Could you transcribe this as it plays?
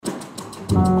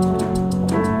Hello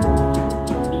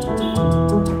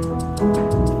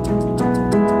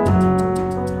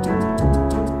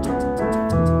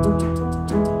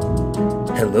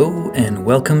and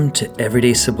welcome to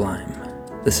Everyday Sublime.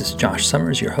 This is Josh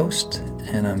Summers, your host,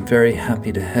 and I'm very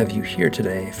happy to have you here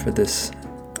today for this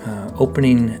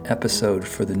opening episode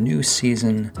for the new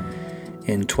season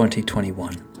in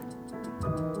 2021.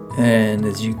 And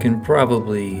as you can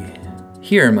probably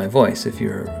hear in my voice, if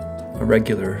you're a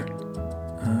regular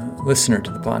listener to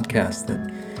the podcast,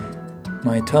 that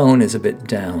my tone is a bit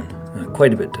down,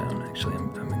 quite a bit down actually.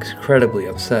 I'm incredibly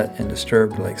upset and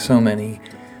disturbed, like so many,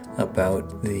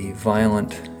 about the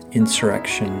violent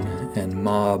insurrection and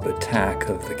mob attack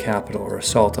of the Capitol, or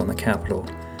assault on the Capitol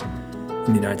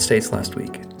in the United States last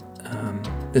week.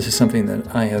 This is something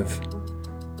that I have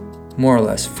more or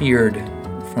less feared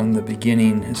from the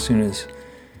beginning as soon as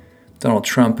Donald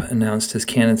Trump announced his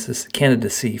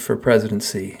candidacy for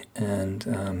presidency,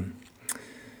 and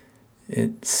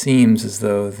it seems as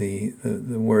though the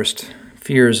worst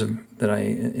fears that I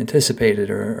anticipated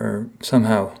are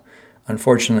somehow,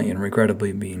 unfortunately and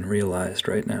regrettably, being realized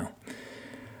right now.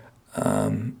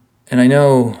 And I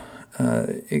know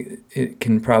it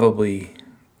can probably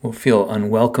will feel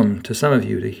unwelcome to some of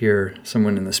you to hear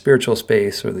someone in the spiritual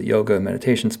space or the yoga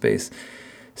meditation space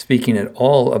speaking at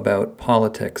all about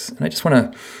politics. And I just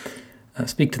want to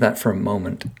speak to that for a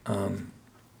moment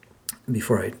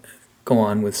before I go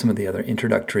on with some of the other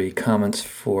introductory comments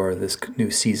for this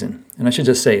new season. And I should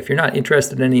just say, if you're not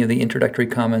interested in any of the introductory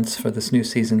comments for this new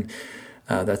season,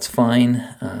 that's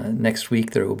fine. Next week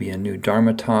there will be a new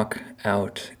Dharma talk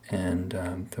out,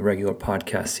 and the regular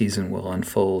podcast season will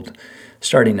unfold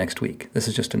starting next week. This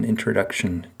is just an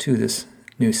introduction to this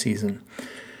new season.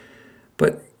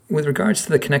 But with regards to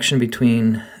the connection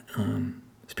between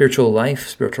spiritual life,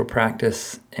 spiritual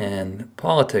practice, and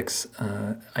politics,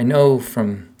 I know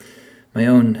from my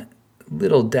own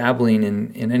little dabbling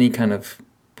in any kind of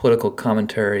political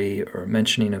commentary or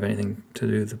mentioning of anything to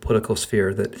do with the political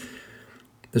sphere that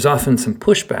there's often some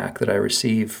pushback that I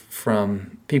receive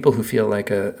from people who feel like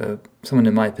someone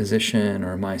in my position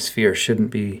or my sphere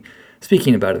shouldn't be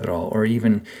speaking about it at all, or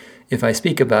even if I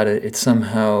speak about it, it's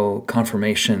somehow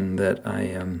confirmation that I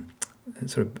am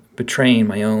sort of betraying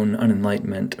my own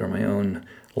unenlightenment or my own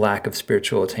lack of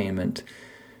spiritual attainment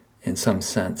in some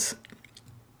sense.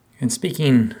 And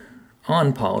speaking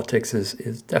on politics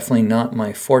is definitely not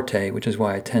my forte, which is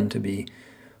why I tend to be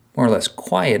more or less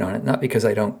quiet on it, not because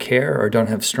I don't care or don't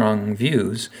have strong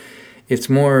views. It's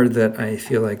more that I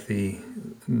feel like the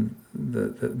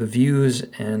views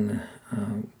and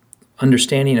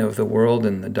understanding of the world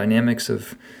and the dynamics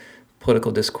of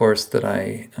political discourse that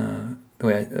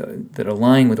that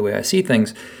align with the way I see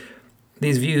things,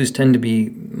 these views tend to be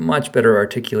much better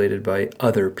articulated by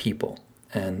other people.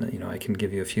 And I can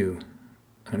give you a few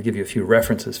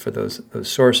references for those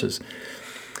sources.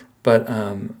 But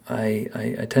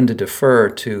I tend to defer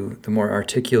to the more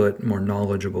articulate, more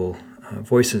knowledgeable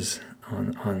voices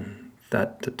on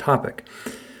that topic.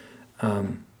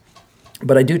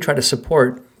 But I do try to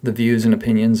support the views and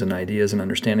opinions and ideas and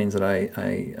understandings that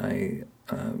I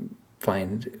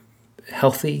find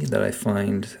healthy, that I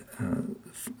find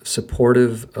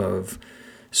supportive of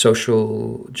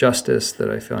social justice, that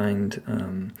I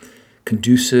find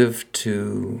conducive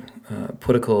to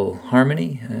political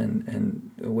harmony and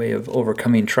a way of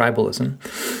overcoming tribalism.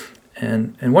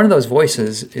 And one of those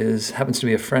voices happens to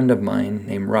be a friend of mine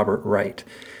named Robert Wright.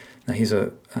 Now, he's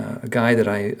a guy that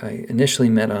I initially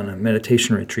met on a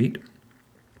meditation retreat,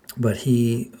 but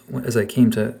he, as I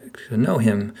came to know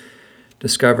him,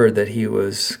 discovered that he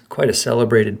was quite a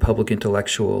celebrated public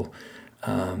intellectual,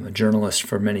 a journalist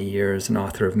for many years, an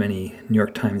author of many New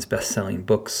York Times best-selling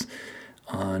books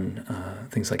on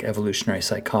things like evolutionary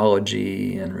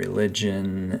psychology and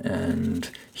religion and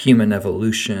human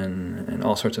evolution and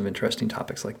all sorts of interesting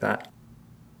topics like that.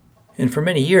 And for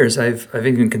many years, I've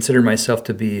even considered myself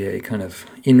to be a kind of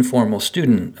informal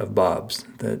student of Bob's,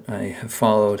 that I have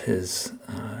followed his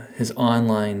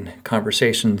online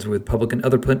conversations with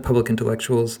other public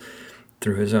intellectuals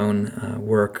through his own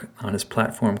work on his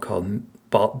platform called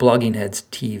Blogging Heads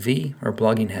TV, or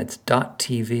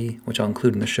bloggingheads.tv, which I'll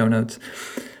include in the show notes,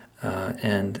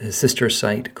 and his sister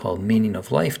site called Meaning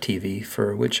of Life TV,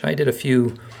 for which I did a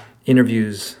few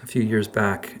interviews a few years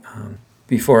back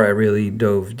before I really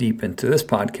dove deep into this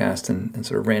podcast and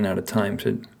sort of ran out of time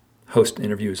to host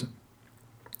interviews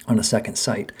on a second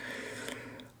site.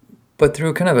 But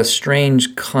through kind of a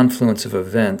strange confluence of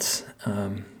events,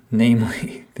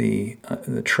 namely the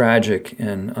tragic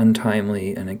and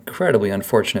untimely and incredibly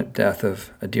unfortunate death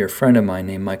of a dear friend of mine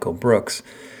named Michael Brooks,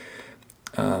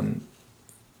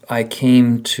 I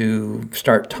came to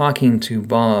start talking to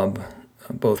Bob,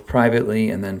 both privately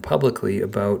and then publicly,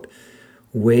 about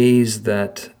ways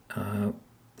that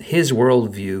his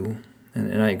worldview,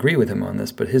 and I agree with him on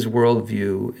this, but his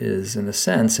worldview is, in a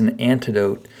sense, an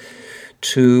antidote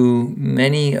to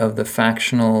many of the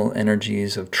factional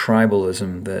energies of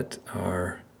tribalism that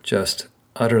are just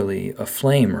utterly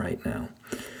aflame right now.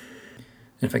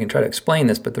 And if I can try to explain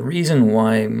this, but the reason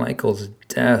why Michael's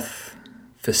death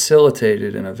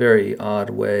facilitated in a very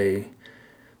odd way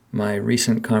my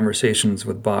recent conversations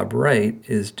with Bob Wright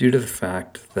is due to the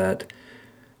fact that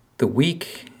the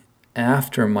week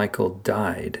after Michael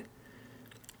died,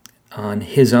 on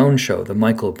his own show, The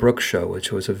Michael Brooks Show,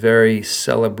 which was a very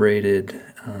celebrated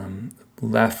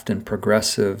left and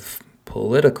progressive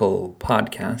political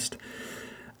podcast,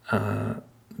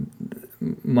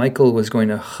 Michael was going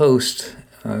to host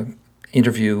an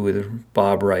interview with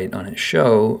Bob Wright on his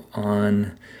show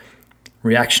on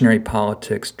reactionary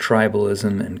politics,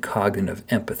 tribalism, and cognitive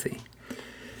empathy.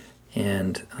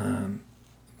 And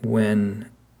when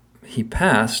he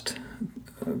passed,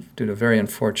 due to a very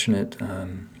unfortunate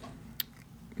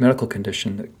medical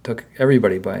condition that took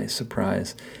everybody by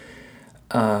surprise,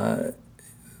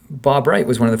 Bob Wright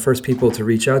was one of the first people to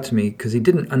reach out to me because he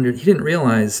didn't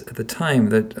realize at the time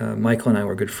that Michael and I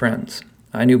were good friends.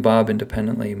 I knew Bob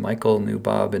independently, Michael knew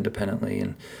Bob independently,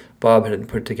 and Bob had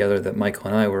put together that Michael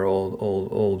and I were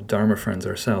old Dharma friends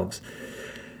ourselves.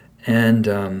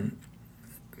 And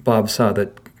Bob saw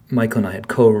that Michael and I had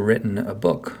co-written a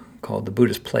book called The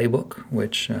Buddhist Playbook,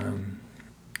 which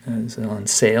is on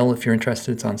sale. If you're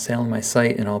interested, it's on sale on my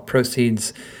site, and all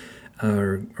proceeds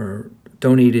are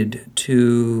donated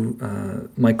to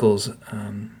Michael's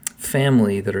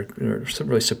family that are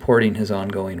really supporting his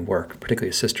ongoing work,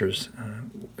 particularly his sister's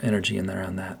energy in there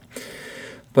on that.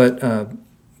 But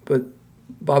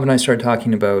Bob and I started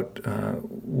talking about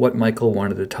what Michael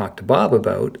wanted to talk to Bob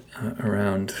about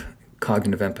around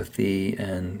cognitive empathy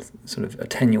and sort of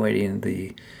attenuating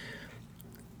the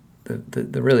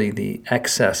really the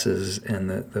excesses and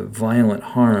the violent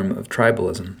harm of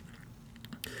tribalism.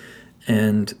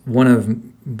 And one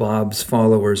of Bob's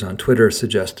followers on Twitter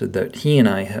suggested that he and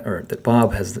I, or that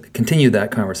Bob has continued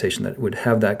that conversation, that would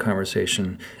have that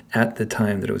conversation at the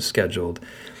time that it was scheduled.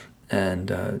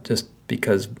 And just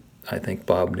because I think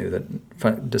Bob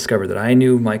discovered that I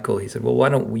knew Michael, he said, well, why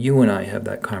don't you and I have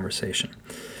that conversation?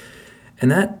 And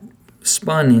that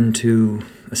spun into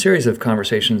a series of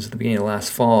conversations at the beginning of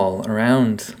last fall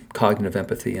around cognitive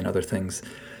empathy and other things,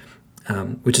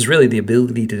 which is really the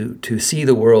ability to see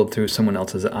the world through someone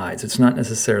else's eyes. It's not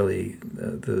necessarily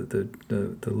the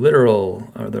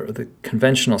literal or the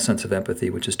conventional sense of empathy,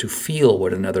 which is to feel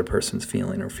what another person's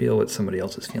feeling or feel what somebody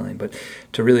else is feeling, but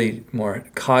to really more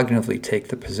cognitively take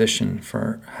the position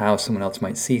for how someone else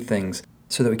might see things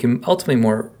so that we can ultimately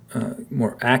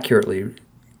more accurately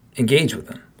engage with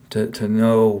them. To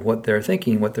know what they're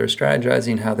thinking, what they're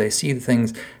strategizing, how they see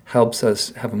things, helps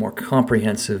us have a more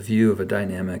comprehensive view of a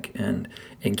dynamic and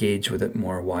engage with it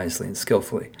more wisely and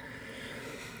skillfully.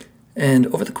 And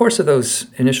over the course of those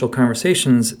initial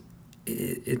conversations,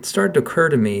 it started to occur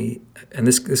to me, and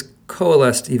this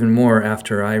coalesced even more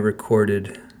after I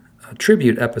recorded a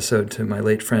tribute episode to my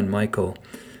late friend Michael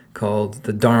called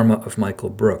The Dharma of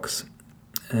Michael Brooks.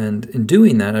 And in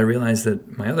doing that, I realized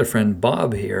that my other friend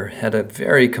Bob here had a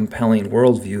very compelling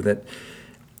worldview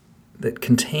that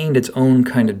contained its own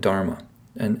kind of dharma.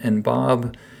 And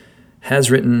Bob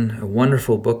has written a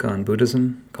wonderful book on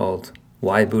Buddhism called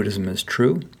Why Buddhism is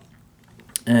True.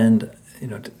 And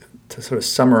to sort of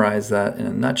summarize that in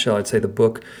a nutshell, I'd say the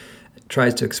book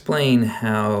tries to explain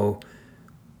how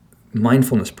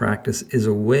mindfulness practice is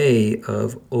a way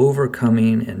of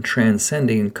overcoming and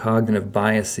transcending cognitive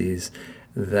biases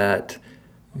that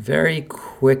very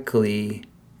quickly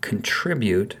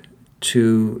contribute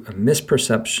to a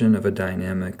misperception of a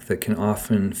dynamic that can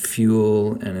often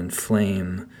fuel and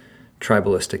inflame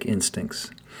tribalistic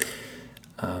instincts.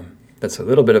 That's a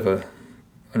little bit of an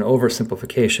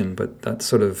oversimplification, but that's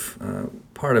sort of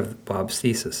part of Bob's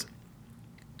thesis.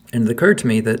 And it occurred to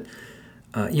me that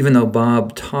even though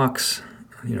Bob talks,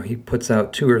 he puts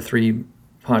out 2 or 3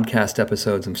 podcast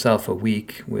episodes himself a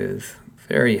week with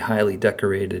very highly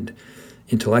decorated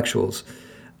intellectuals,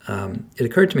 it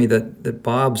occurred to me that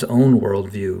Bob's own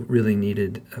worldview really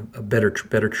needed a better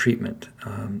treatment.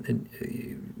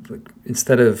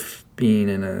 Instead of being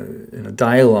in a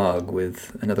dialogue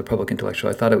with another public intellectual,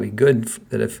 I thought it would be good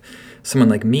that if someone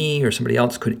like me or somebody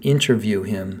else could interview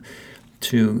him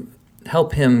to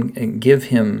help him and give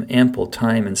him ample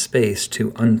time and space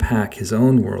to unpack his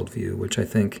own worldview, which I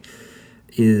think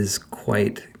is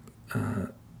quite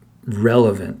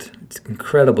relevant. It's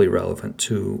incredibly relevant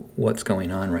to what's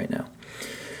going on right now.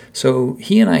 So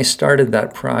he and I started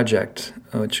that project,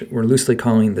 which we're loosely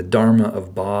calling the Dharma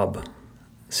of Bob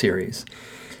series.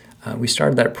 We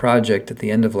started that project at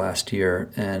the end of last year,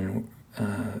 and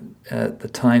at the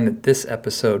time that this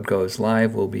episode goes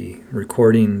live, we'll be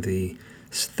recording the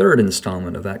third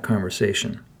installment of that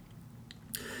conversation.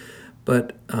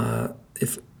 But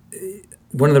if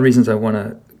one of the reasons I want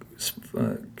to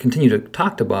continue to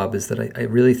talk to Bob is that I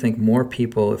really think more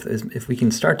people, if we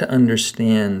can start to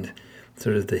understand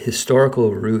sort of the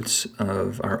historical roots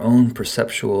of our own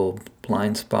perceptual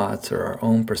blind spots or our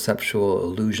own perceptual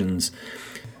illusions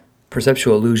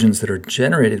that are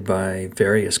generated by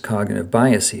various cognitive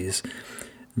biases,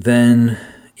 then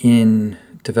in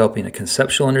developing a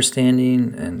conceptual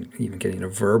understanding and even getting a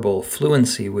verbal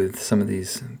fluency with some of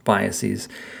these biases,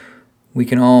 we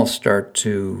can all start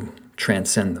to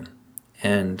transcend them.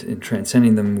 And in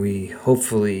transcending them, we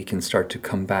hopefully can start to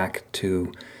come back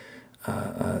to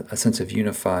a sense of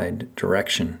unified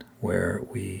direction where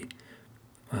we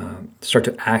start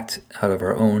to act out of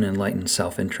our own enlightened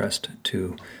self-interest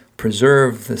to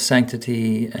preserve the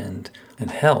sanctity and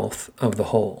health of the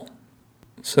whole.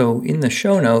 So in the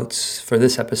show notes for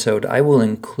this episode, I will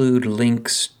include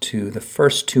links to the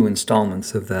first two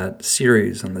installments of that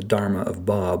series on the Dharma of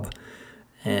Bob.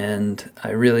 And I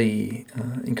really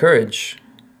encourage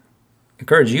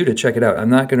you to check it out.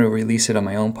 I'm not going to release it on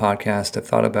my own podcast. I've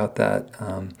thought about that.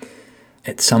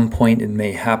 At some point it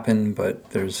may happen,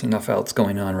 but there's enough else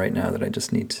going on right now that I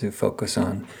just need to focus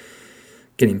on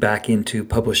getting back into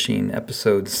publishing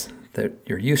episodes that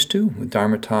you're used to with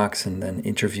Dharma Talks and then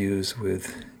interviews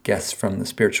with guests from the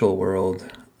spiritual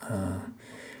world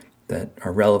that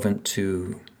are relevant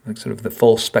to sort of the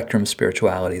full spectrum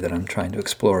spirituality that I'm trying to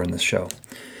explore in this show.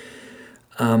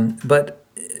 But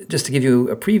just to give you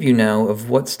a preview now of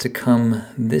what's to come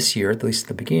this year, at least at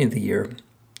the beginning of the year,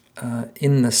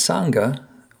 in the Sangha,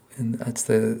 and that's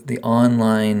the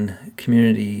online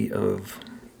community of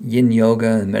yin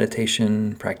yoga and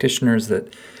meditation practitioners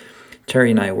that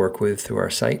Terry and I work with through our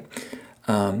site.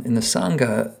 In the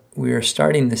Sangha, we are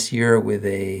starting this year with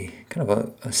a kind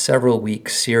of a several-week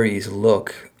series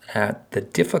look at the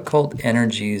difficult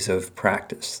energies of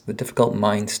practice, the difficult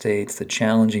mind states, the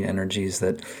challenging energies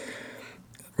that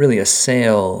really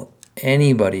assail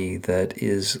anybody that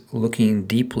is looking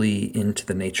deeply into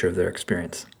the nature of their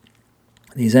experience.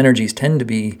 These energies tend to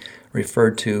be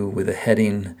referred to with a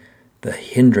heading, the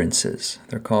hindrances.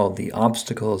 They're called the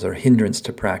obstacles or hindrance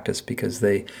to practice because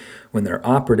when they're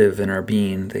operative in our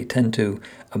being, they tend to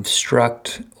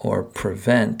obstruct or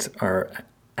prevent our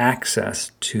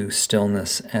access to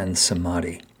stillness and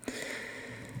samadhi.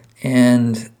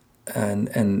 And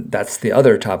that's the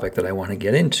other topic that I want to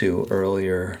get into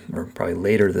earlier, or probably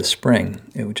later this spring,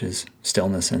 which is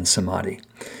stillness and samadhi.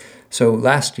 So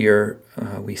last year,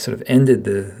 we sort of ended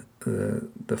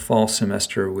the fall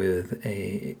semester with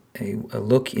a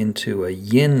look into a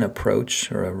yin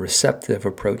approach or a receptive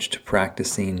approach to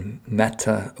practicing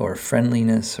metta or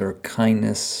friendliness or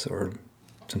kindness, or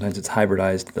sometimes it's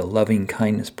hybridized, the loving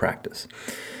kindness practice.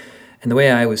 And the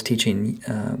way I was teaching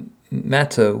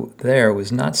metta there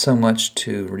was not so much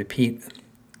to repeat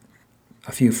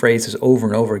a few phrases over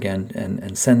and over again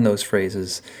and send those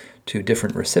phrases to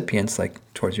different recipients, like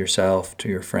towards yourself, to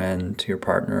your friend, to your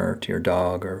partner, to your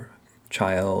dog or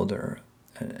child or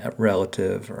a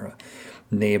relative or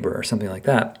a neighbor or something like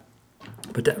that,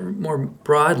 but to more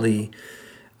broadly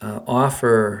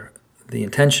offer the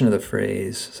intention of the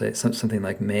phrase, say something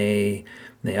like may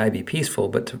I be peaceful,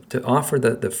 but to offer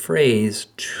the phrase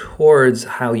towards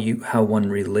how one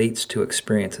relates to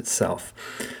experience itself.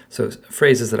 So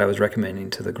phrases that I was recommending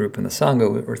to the group in the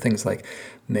Sangha were things like,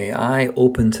 may I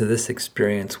open to this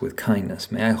experience with kindness.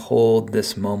 May I hold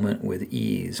this moment with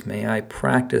ease. May I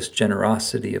practice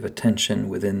generosity of attention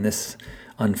within this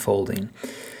unfolding.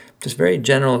 Just very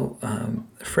general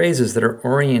phrases that are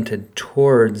oriented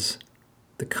towards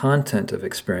the content of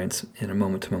experience in a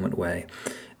moment-to-moment way.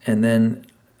 And then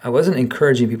I wasn't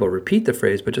encouraging people to repeat the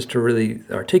phrase, but just to really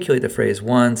articulate the phrase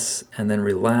once and then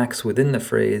relax within the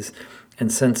phrase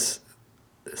and sense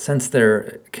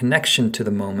their connection to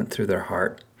the moment through their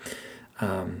heart.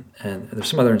 And there's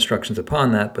some other instructions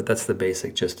upon that, but that's the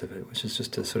basic gist of it, which is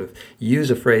just to sort of use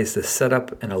a phrase to set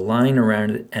up and align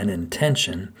around an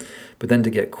intention, but then to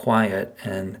get quiet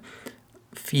and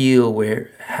feel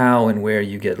how and where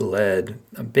you get led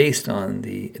based on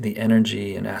the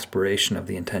energy and aspiration of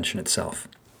the intention itself.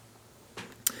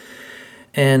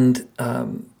 And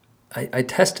I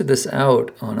tested this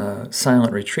out on a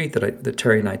silent retreat that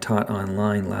Terry and I taught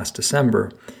online last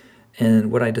December.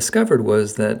 And what I discovered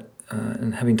was that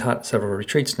and having taught several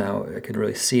retreats now, I could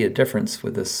really see a difference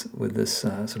with this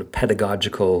sort of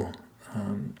pedagogical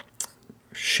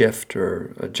shift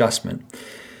or adjustment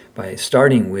by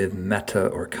starting with metta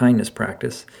or kindness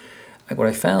practice. What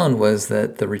I found was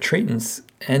that the retreatants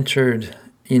entered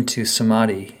into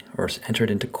samadhi or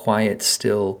entered into quiet,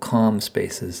 still, calm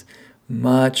spaces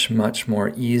much, much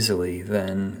more easily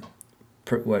than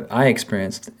what I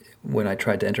experienced when I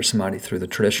tried to enter samadhi through the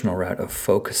traditional route of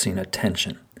focusing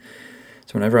attention.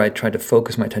 So whenever I tried to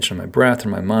focus my attention on my breath or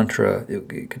my mantra,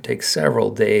 it could take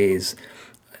several days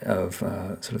of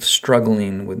sort of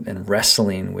struggling with and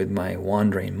wrestling with my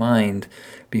wandering mind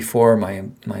before my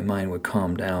mind would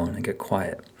calm down and get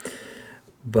quiet.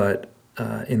 But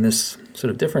in this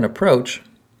sort of different approach,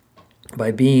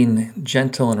 by being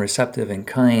gentle and receptive and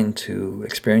kind to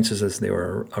experiences as they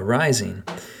were arising,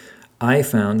 I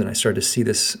found, and I started to see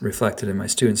this reflected in my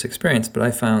students' experience, but I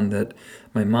found that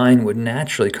my mind would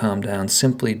naturally calm down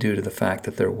simply due to the fact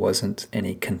that there wasn't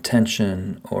any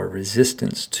contention or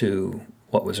resistance to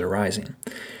what was arising.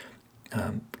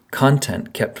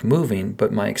 Content kept moving,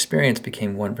 but my experience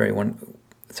became very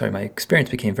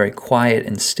quiet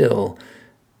and still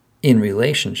in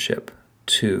relationship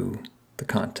to the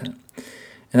content.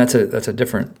 And that's a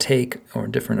different take or a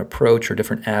different approach or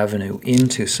different avenue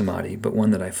into samadhi, but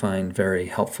one that I find very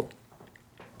helpful.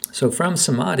 So from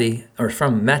samadhi, or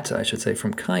from metta, I should say,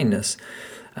 from kindness,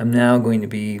 I'm now going to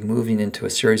be moving into a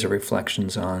series of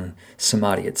reflections on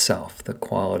samadhi itself, the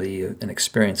quality and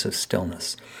experience of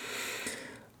stillness.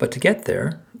 But to get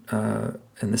there, and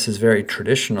this is very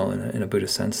traditional in a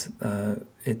Buddhist sense,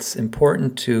 it's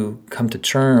important to come to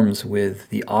terms with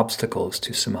the obstacles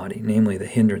to samadhi, namely the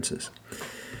hindrances.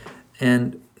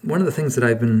 And one of the things that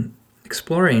I've been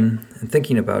exploring and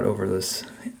thinking about over this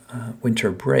winter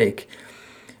break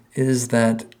is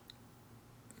that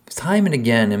time and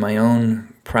again in my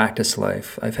own practice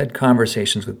life, I've had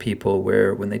conversations with people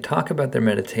where when they talk about their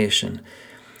meditation,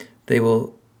 they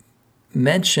will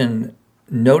mention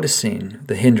noticing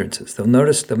the hindrances. They'll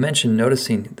mention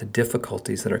noticing the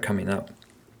difficulties that are coming up.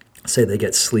 Say they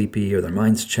get sleepy or their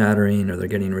mind's chattering or they're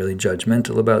getting really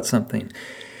judgmental about something.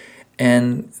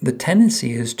 And the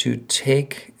tendency is to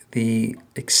take the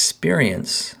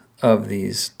experience of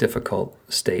these difficult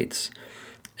states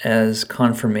as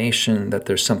confirmation that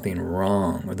there's something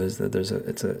wrong, or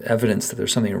it's evidence that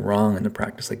there's something wrong in the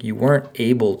practice. Like you weren't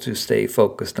able to stay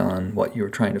focused on what you were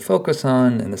trying to focus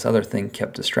on, and this other thing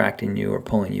kept distracting you or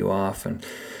pulling you off and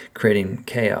creating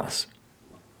chaos.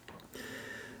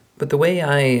 But the way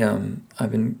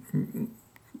I've been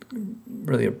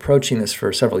really approaching this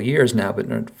for several years now, but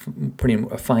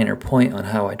putting a finer point on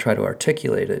how I try to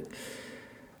articulate it,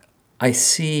 I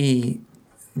see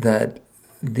that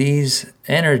these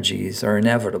energies are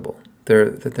inevitable.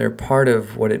 They're part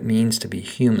of what it means to be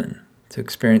human, to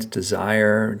experience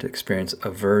desire, to experience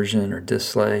aversion or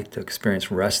dislike, to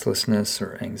experience restlessness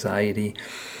or anxiety.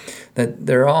 That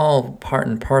they're all part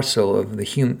and parcel of the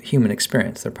human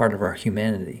experience. They're part of our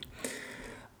humanity.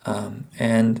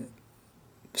 And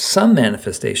some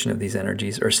manifestation of these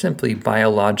energies are simply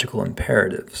biological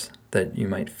imperatives, that you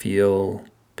might feel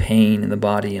pain in the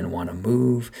body and want to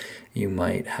move. You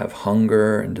might have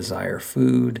hunger and desire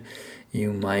food.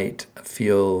 You might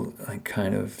feel like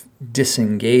kind of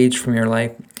disengaged from your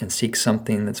life and seek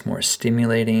something that's more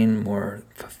stimulating, more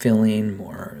fulfilling,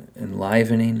 more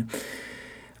enlivening.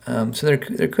 So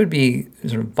there could be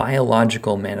sort of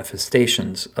biological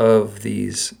manifestations of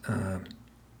these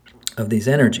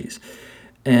energies.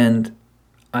 And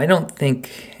I don't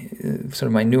think, sort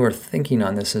of my newer thinking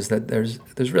on this is that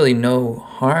there's really no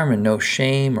harm and no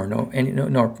shame or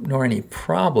nor any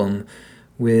problem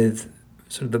with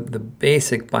sort of the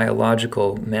basic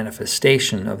biological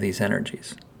manifestation of these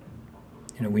energies.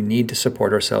 You know, we need to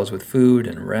support ourselves with food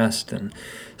and rest and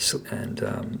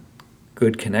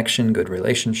good connection, good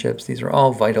relationships. These are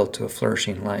all vital to a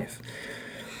flourishing life.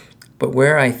 But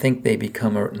where I think they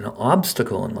become an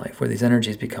obstacle in life, where these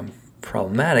energies become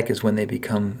problematic, is when they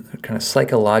become kind of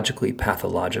psychologically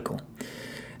pathological.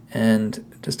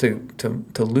 And just to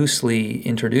loosely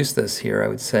introduce this here, I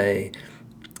would say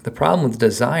the problem with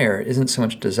desire isn't so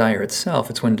much desire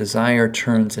itself, it's when desire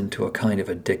turns into a kind of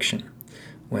addiction.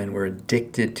 When we're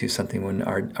addicted to something, when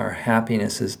our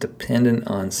happiness is dependent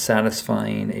on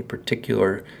satisfying a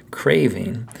particular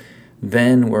craving,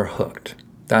 then we're hooked.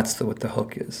 That's what the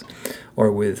hook is.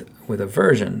 Or with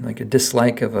aversion, like a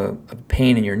dislike of a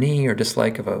pain in your knee or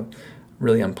dislike of a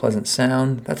really unpleasant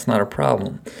sound, that's not a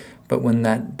problem. But when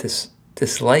that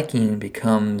disliking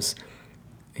becomes,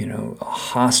 a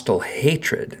hostile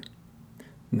hatred,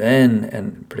 then,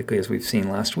 and particularly as we've seen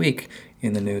last week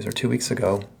in the news or 2 weeks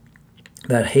ago,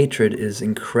 that hatred is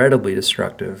incredibly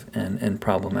destructive and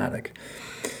problematic.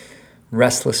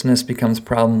 Restlessness becomes a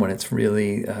problem when it's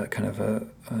really kind of a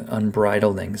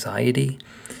unbridled anxiety.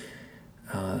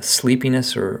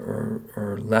 Sleepiness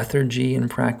or lethargy in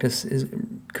practice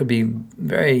could be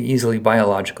very easily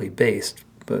biologically based,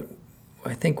 but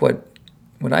I think what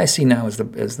I see now as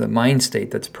the mind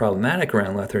state that's problematic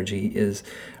around lethargy is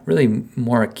really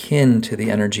more akin to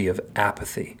the energy of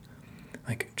apathy,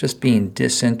 like just being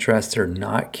disinterested or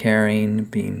not caring,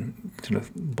 being sort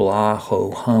of blah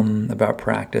ho hum about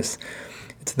practice.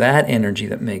 It's that energy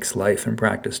that makes life and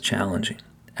practice challenging,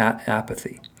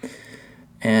 apathy.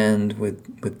 And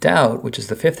with doubt, which is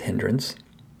the fifth hindrance,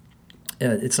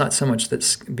 it's not so much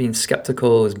that being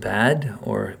skeptical is bad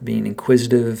or being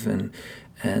inquisitive and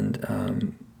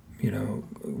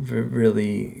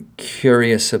really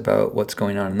curious about what's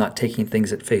going on and not taking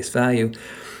things at face value.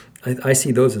 I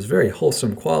see those as very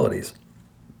wholesome qualities.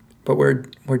 But where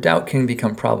doubt can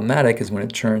become problematic is when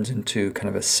it turns into kind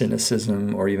of a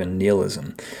cynicism or even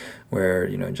nihilism, where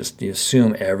you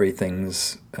assume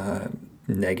everything's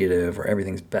negative or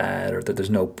everything's bad or that there's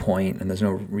no point and there's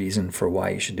no reason for why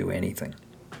you should do anything.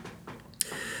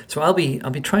 So I'll be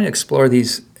trying to explore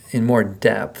these in more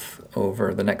depth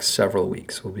over the next several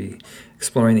weeks. We'll be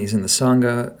exploring these in the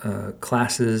Sangha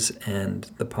classes and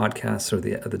the podcasts or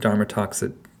the Dharma talks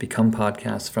that become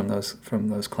podcasts from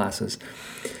those classes.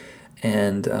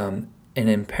 And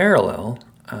in parallel,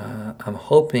 I'm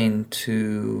hoping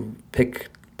to pick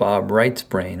Bob Wright's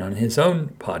brain on his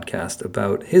own podcast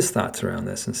about his thoughts around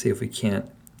this and see if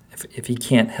he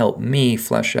can't help me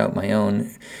flesh out my own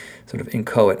sort of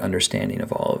inchoate understanding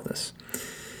of all of this.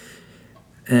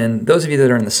 And those of you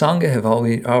that are in the Sangha have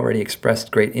already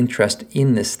expressed great interest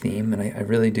in this theme, and I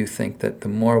really do think that the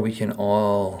more we can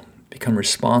all become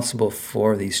responsible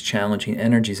for these challenging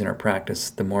energies in our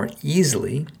practice, the more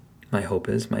easily, my hope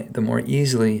is, the more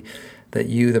easily that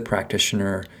you, the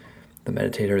practitioner, the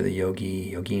meditator, the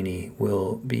yogi, yogini,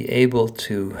 will be able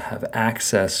to have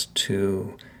access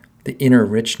to the inner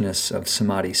richness of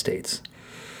samadhi states.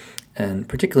 And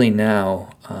particularly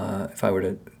now, if I were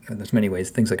to, there's many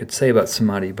things I could say about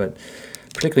samadhi, but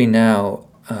particularly now,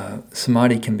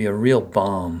 samadhi can be a real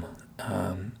balm.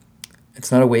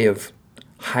 It's not a way of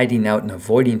hiding out and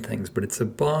avoiding things, but it's a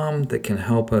balm that can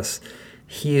help us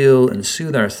heal and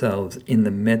soothe ourselves in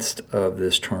the midst of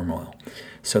this turmoil,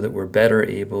 so that we're better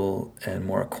able and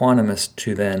more equanimous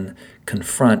to then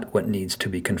confront what needs to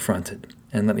be confronted.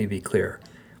 And let me be clear,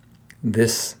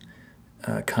 this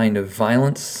kind of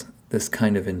violence, this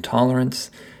kind of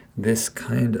intolerance, this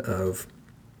kind of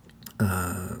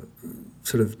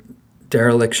sort of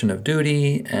dereliction of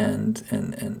duty and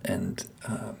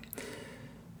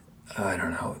I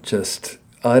don't know, just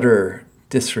utter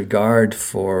disregard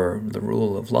for the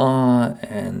rule of law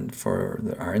and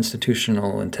for our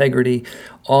institutional integrity,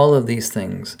 all of these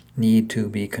things need to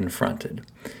be confronted.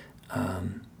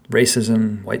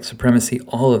 Racism, white supremacy,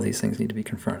 all of these things need to be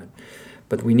confronted.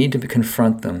 But we need to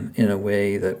confront them in a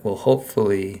way that will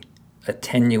hopefully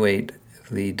attenuate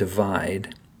the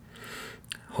divide,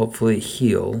 hopefully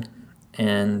heal,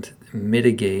 and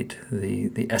mitigate the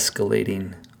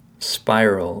escalating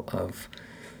spiral of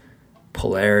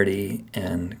polarity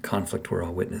and conflict we're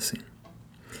all witnessing.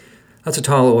 That's a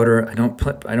tall order. I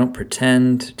don't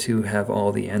pretend to have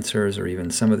all the answers or even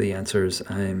some of the answers.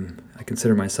 I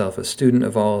consider myself a student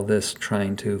of all of this,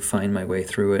 trying to find my way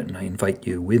through it, and I invite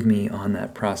you with me on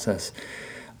that process.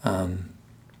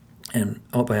 And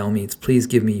by all means, please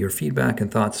give me your feedback and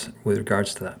thoughts with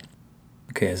regards to that.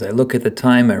 Okay, as I look at the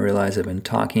time, I realize I've been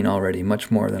talking already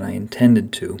much more than I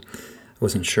intended to. I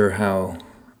wasn't sure how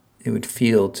it would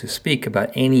feel to speak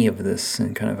about any of this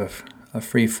in kind of a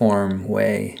free-form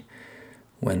way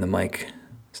when the mic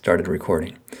started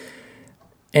recording.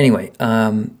 Anyway,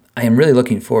 I am really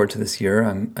looking forward to this year.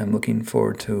 I'm looking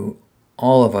forward to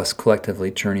all of us collectively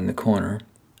turning the corner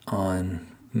on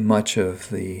much of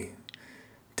the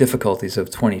difficulties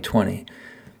of 2020,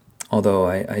 although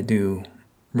I do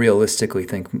realistically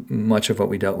think much of what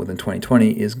we dealt with in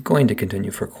 2020 is going to continue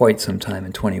for quite some time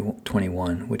in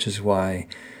 2021, which is why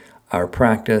our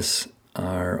practice,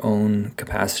 our own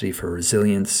capacity for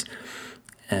resilience,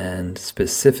 and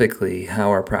specifically how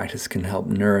our practice can help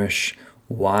nourish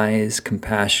wise,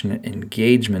 compassionate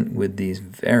engagement with these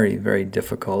very, very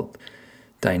difficult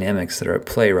dynamics that are at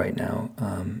play right now.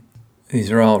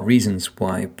 These are all reasons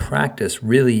why practice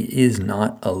really is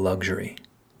not a luxury.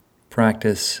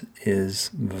 Practice is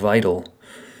vital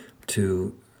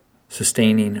to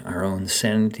sustaining our own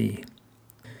sanity,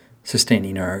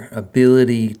 sustaining our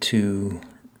ability to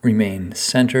remain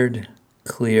centered,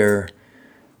 clear,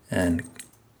 and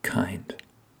kind.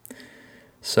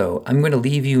 So I'm going to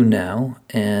leave you now,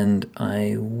 and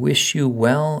I wish you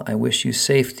well. I wish you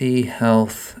safety,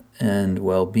 health, and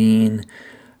well-being.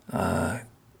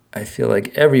 I feel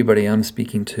like everybody I'm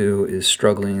speaking to is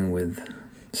struggling with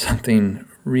something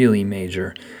really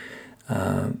major.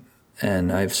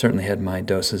 And I've certainly had my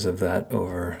doses of that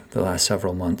over the last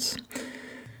several months.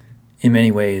 In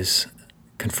many ways,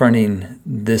 confronting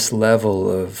this level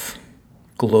of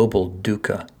global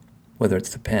dukkha, whether it's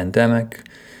the pandemic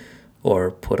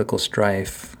or political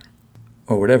strife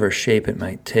or whatever shape it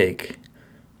might take,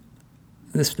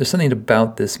 there's something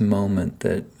about this moment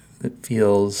that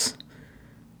feels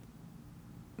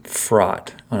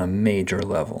fraught on a major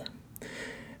level.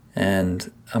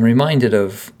 And I'm reminded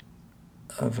of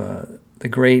the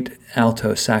great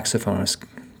alto saxophonist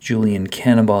Julian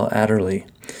Cannonball Adderley,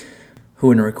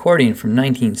 who in a recording from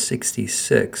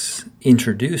 1966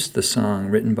 introduced the song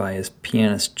written by his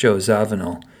pianist Joe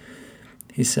Zawinul.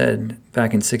 He said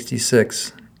back in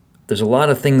 66, "There's a lot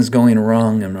of things going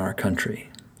wrong in our country.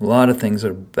 A lot of things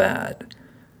are bad.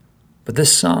 But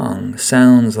this song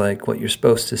sounds like what you're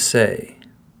supposed to say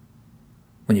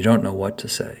when you don't know what to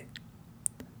say."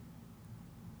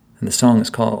 And the song is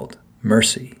called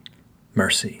Mercy,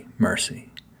 Mercy,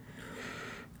 Mercy.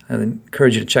 I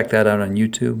encourage you to check that out on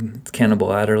YouTube. It's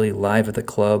Cannonball Adderley live at the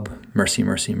club, Mercy,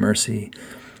 Mercy, Mercy.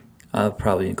 I'll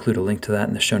probably include a link to that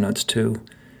in the show notes too.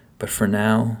 But for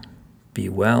now, be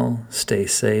well, stay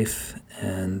safe,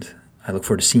 and I look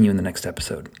forward to seeing you in the next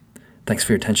episode. Thanks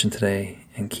for your attention today,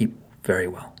 and keep very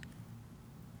well.